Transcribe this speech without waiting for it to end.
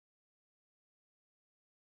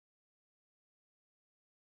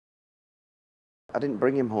I didn't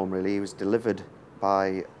bring him home really, he was delivered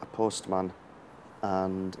by a postman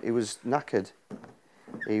and he was knackered.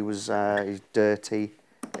 He's dirty,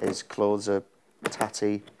 his clothes are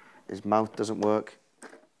tatty, his mouth doesn't work.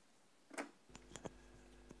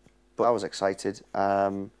 But I was excited.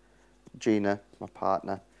 Gina, my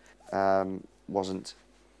partner, wasn't,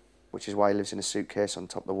 which is why he lives in a suitcase on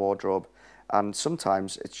top of the wardrobe. And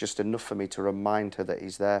sometimes it's just enough for me to remind her that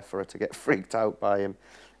he's there for her to get freaked out by him.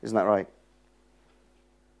 Isn't that right?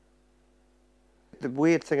 The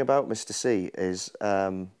weird thing about Mr. C is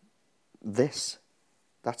this.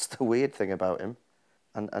 That's the weird thing about him.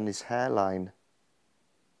 And his hairline.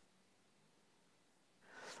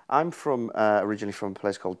 I'm originally from a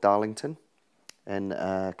place called Darlington in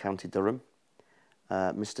County Durham.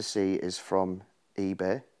 Mr. C is from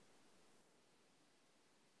eBay.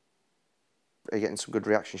 Are you getting some good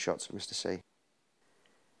reaction shots of Mr. C?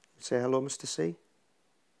 Say hello, Mr. C.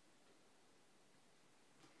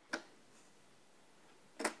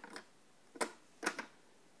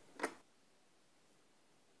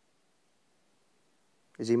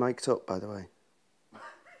 Is he mic'd up, by the way?